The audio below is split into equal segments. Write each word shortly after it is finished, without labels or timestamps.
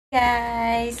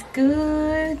Guys,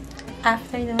 good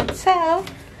afternoon. So,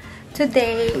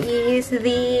 today is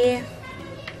the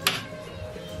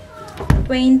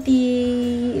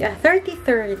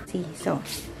 30:30. So,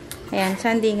 ayan,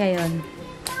 Sunday ngayon.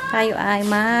 Tayo ay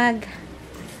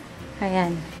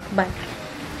ayan, but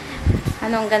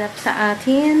anong ganap sa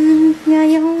atin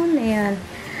ngayon? Ayan.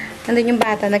 Nandun yung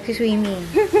bata, nagsiswimming.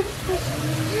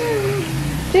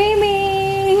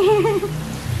 Swimming!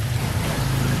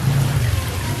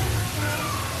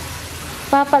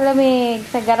 Papalamig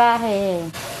sa garahe.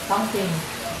 Fountain.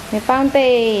 May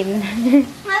fountain.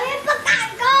 Mami,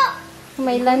 pagkago!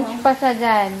 May lunch pa sa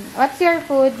dyan. What's your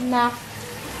food, Nak?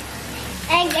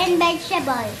 Egg and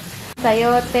vegetable.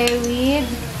 Sayote with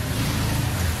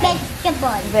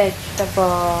Vegetable.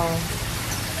 vegetable.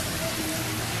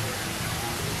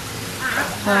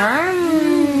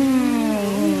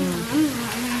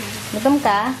 Gutom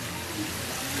ka?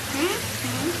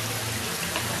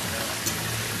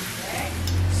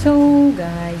 So,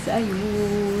 guys,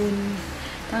 ayun.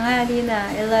 Tanghali na,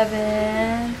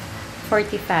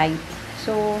 11:45.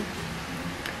 So,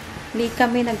 late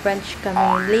kami, nag-brunch kami.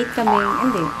 Late kami,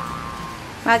 hindi.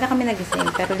 Maaga kami nagising,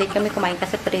 pero late kami kumain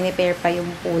kasi prepare pa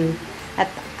yung pool. At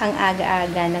ang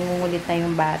aga-aga, nangungulit na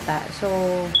yung bata. So,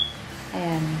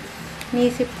 ayan.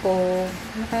 Niisip ko,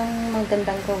 ano kayong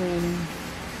magandang gawin?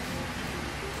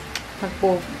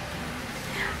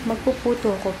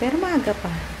 Magpuputo ko, pero maaga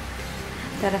pa.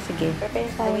 Tara, sige. Prepare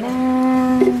tayo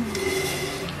ng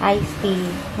iced tea.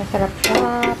 Masarap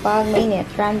siya pag mainit.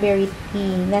 Cranberry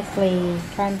tea. Nestle.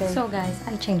 Cranberry. So, guys,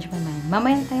 I changed my mind.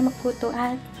 Mamaya tayo magputo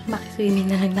at makiswimming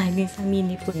na lang namin sa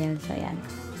mini pool. Yan. So, yan.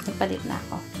 Nagpalit na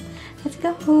ako. Let's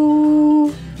go!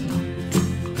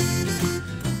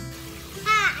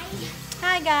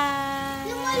 Hi,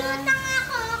 guys! Lumulutang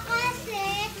ako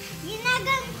kasi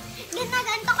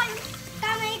ginaganto ko yung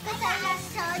kamay ko sa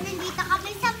laso. Nandito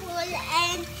kami sa pool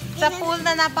and Sa pool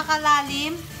na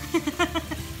napakalalim.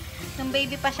 Nung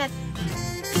baby pa siya.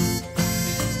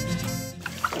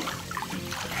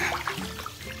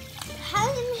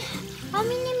 How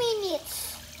many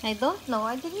minutes? I don't know.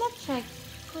 I did not check.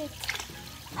 Wait.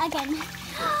 Again.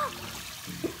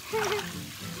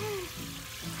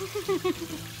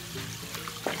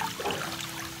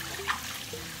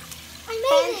 I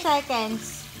made 10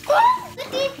 seconds.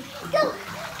 it. Go.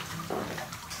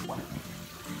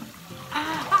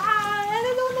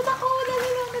 Nalulunod ako!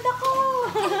 Nalulunod ako!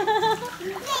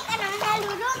 Hindi ka nang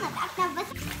nalulunod.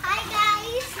 Hi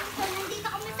guys! So,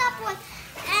 nandito kami sa pool.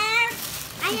 And,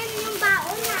 ayan yung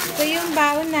baon namin. So, yung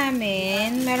baon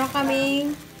namin, meron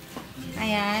kaming,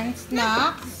 ayan,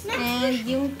 snacks, and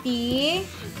yung tea.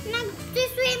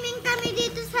 Nag-swimming kami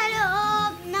dito sa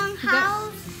loob ng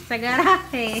house. Sa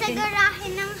garahe. Sa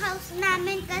garahe ng house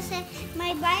namin kasi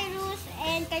may virus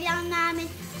and kailangan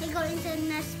namin i-going sa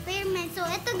experiment. So,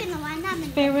 ito ginawa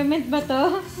namin. Experiment ba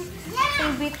to? Yeah!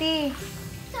 Activity.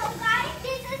 So, guys,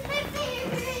 this is my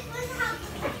favorite one house.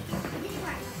 This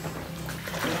one.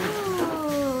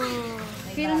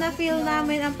 Feel na feel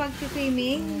namin ang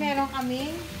pag-swimming. Meron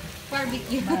kaming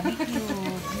barbecue.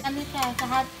 Ano siya? Sa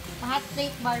hot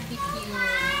plate barbecue.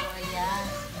 Ayan.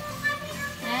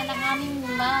 Ayan ang aming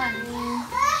lunch.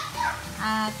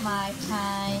 At may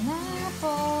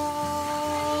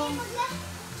pineapple.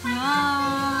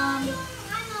 Yum!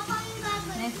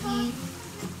 Let's eat.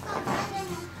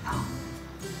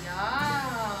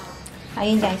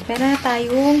 Ayun guys, meron na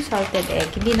tayong salted egg.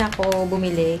 Hindi na ako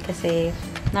bumili kasi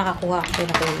nakakuha ako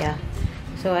na kuya.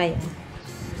 So, ayan.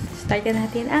 Start na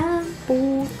natin ang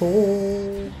puto.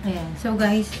 Ayan. So,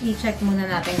 guys, i-check muna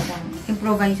natin kung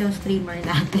improvise yung streamer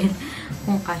natin.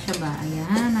 Kung kasya ba.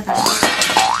 Ayan. Natapos.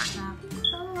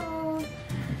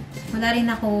 Wala rin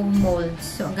akong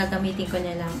molds. So, ang gagamitin ko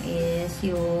na lang is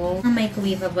yung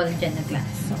microwavable dyan na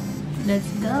glass. So,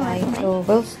 let's go. Right, so,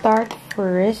 we'll start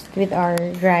first with our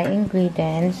dry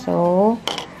ingredients. So,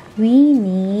 we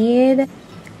need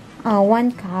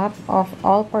 1 cup of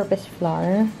all-purpose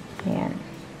flour. Ayan.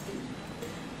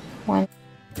 1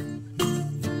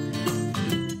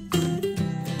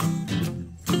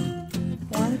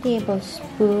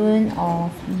 tablespoon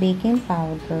of baking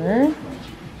powder.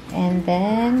 And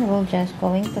then, we're just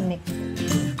going to mix it.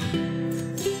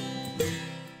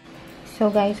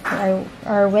 So, guys, for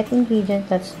our wet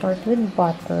ingredients, let's start with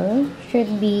butter.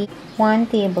 Should be 1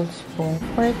 tablespoon.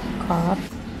 4 cup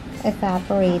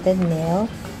evaporated milk.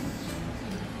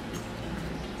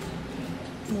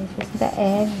 This is the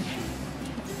egg.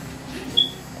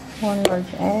 1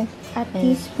 large egg. A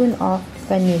teaspoon of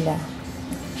vanilla.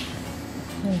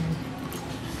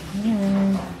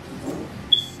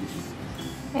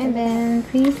 And then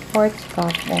 3/4 cup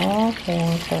of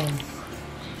water.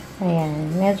 Ayan.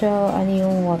 Medyo ano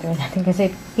yung water natin kasi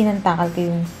pinantakal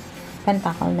ko yung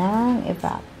pantakal ng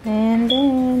evap. And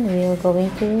then, we're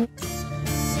going to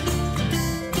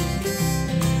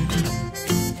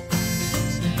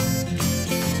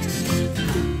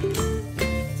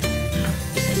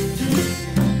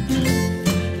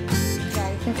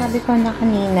sabi ko na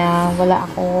kanina, wala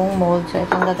akong mold. So,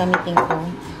 itong gagamitin ko.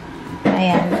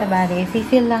 Ayan, sa bali.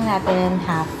 Sisil lang natin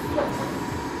half.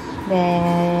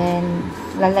 Then,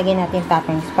 lalagyan natin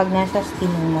toppings pag nasa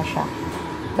steamer na siya.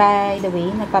 By the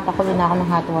way, nagpapakulo na ako ng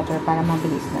hot water para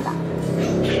mabilis na lang.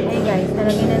 Hey guys,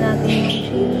 talagyan na natin yung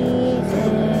cheese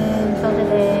and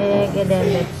salted egg. And then,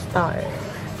 let's start.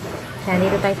 Ayan,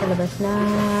 dito tayo sa labas na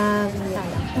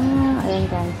ayan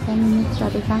guys, 10 minutes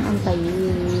natin siyang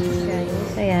antayin. Guys,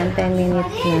 ayan, 10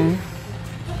 minutes na.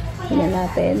 Tingnan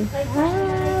natin.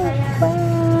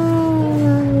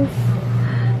 Guys!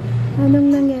 Anong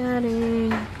nangyari?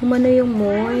 Umano yung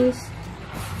moist.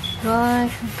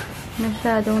 Gosh,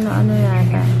 masyadong na ano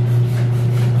yata.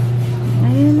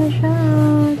 Ayan na siya.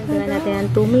 Tignan natin ang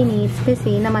 2 minutes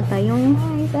kasi namatay yung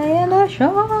ayan na siya.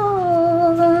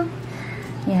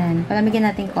 Yan. Palamigyan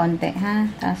natin konti, ha?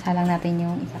 Tapos halang natin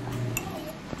yung isa pa.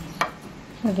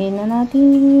 Lagyan na natin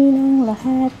ang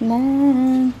lahat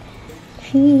ng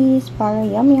cheese para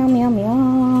yummy.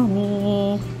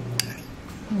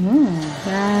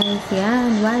 Guys, yan.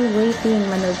 While waiting,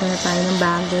 manood na tayo ng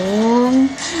bagong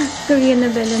Korean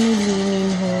novela ni Lee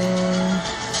Min-ho.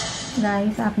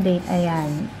 Guys, update.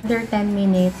 Ayan. After 10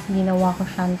 minutes, ginawa ko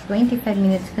siyang 25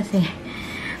 minutes kasi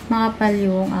makapal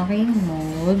yung aking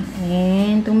mold.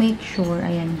 And to make sure,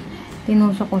 ayan,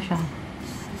 tinusok ko siya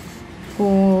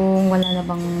kung wala na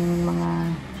bang mga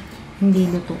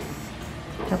hindi luto.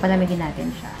 So, palamigin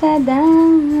natin siya. Tada!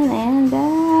 Ayan,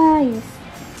 guys.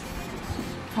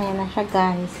 Ayan na siya,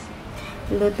 guys.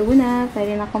 Luto na.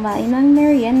 Pwede na kumain ng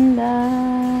merienda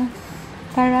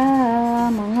para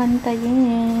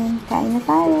mangantayin. Kain na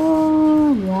tayo.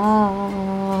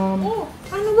 Yum! Oh,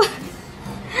 ano ba?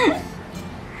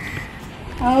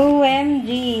 OMG!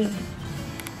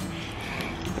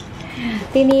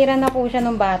 Tinira na po siya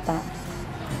ng bata.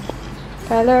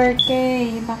 Color K.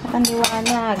 Bakit ang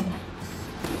liwanag?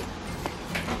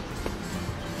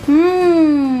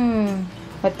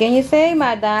 What can you say,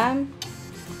 madam?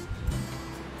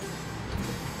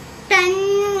 10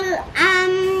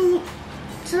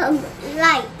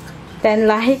 like. 10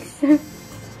 likes?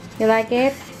 You like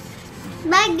it?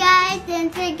 Bye guys, don't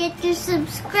forget to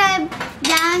subscribe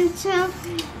down to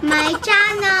my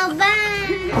channel.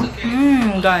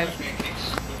 Bye. Guys.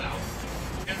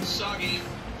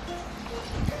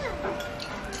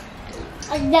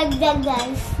 Dagdag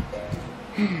guys.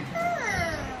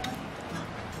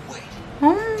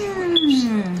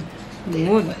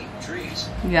 Good.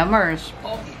 Yummers.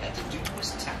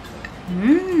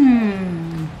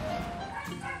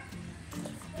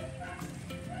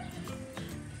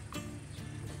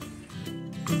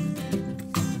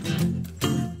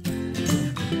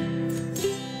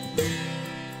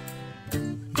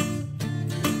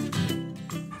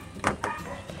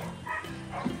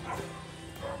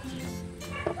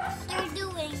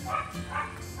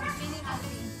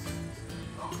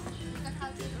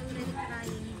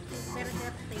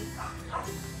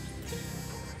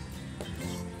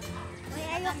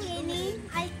 Why are you cleaning,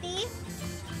 Alti?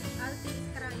 Alti is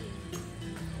crying.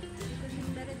 Because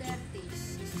he's very dirty.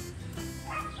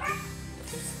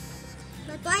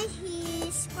 But why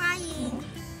he's crying?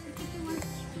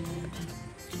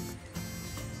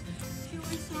 She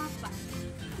wants not bath.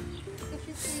 Because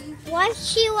she's saying Why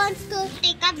she wants to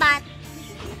take a bath?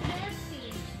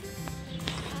 dirty.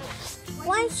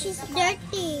 Why she's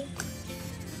dirty?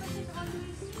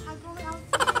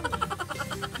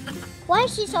 Why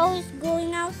she's always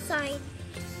going outside?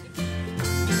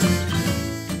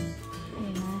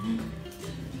 Ayan.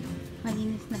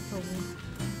 Malinis na to.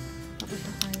 Tapos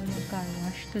na tayo mag-car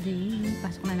wash today.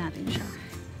 Pasok na natin siya.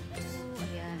 So,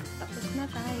 ayan. Tapos na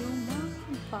tayo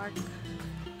mag-park.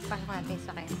 Pasok natin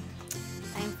sa akin.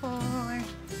 Time for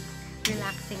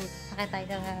relaxing. Sakit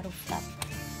tayo sa rooftop.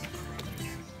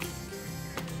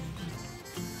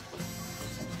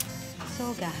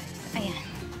 So, guys. Ayan.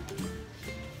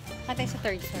 Tayo sa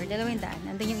third floor, dalawang daan.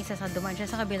 Nandun yung isa sa duman siya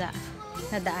sa kabila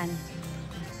na daan.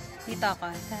 Dito ako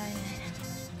sa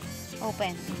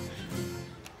open.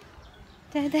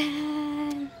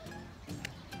 Tadan!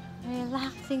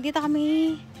 Relaxing. Dito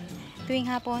kami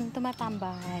tuwing hapon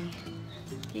tumatambay.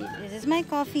 This is my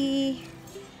coffee.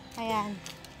 Ayan.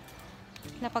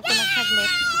 Lapag ko lang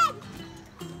saglit.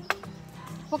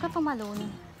 Huwag ka tumalon.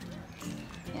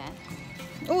 Ayan.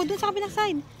 Oh, dun sa kabilang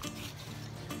side.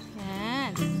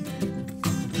 Ayan.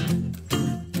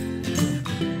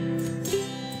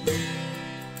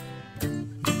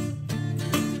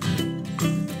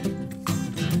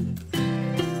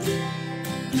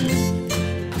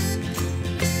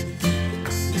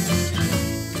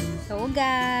 So,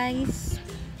 guys,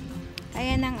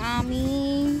 ayan ang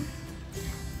aming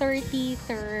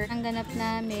 33rd ang ganap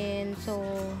namin. So,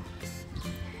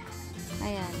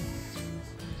 ayan.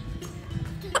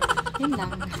 Yun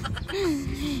lang.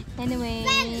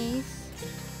 Anyways.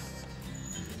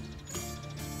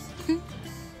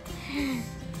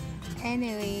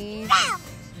 Anyways.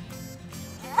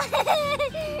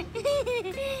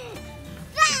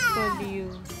 For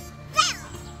you.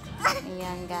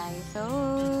 Ayan, guys. So,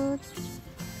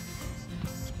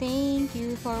 thank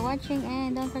you for watching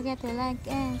and don't forget to like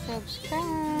and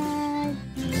subscribe.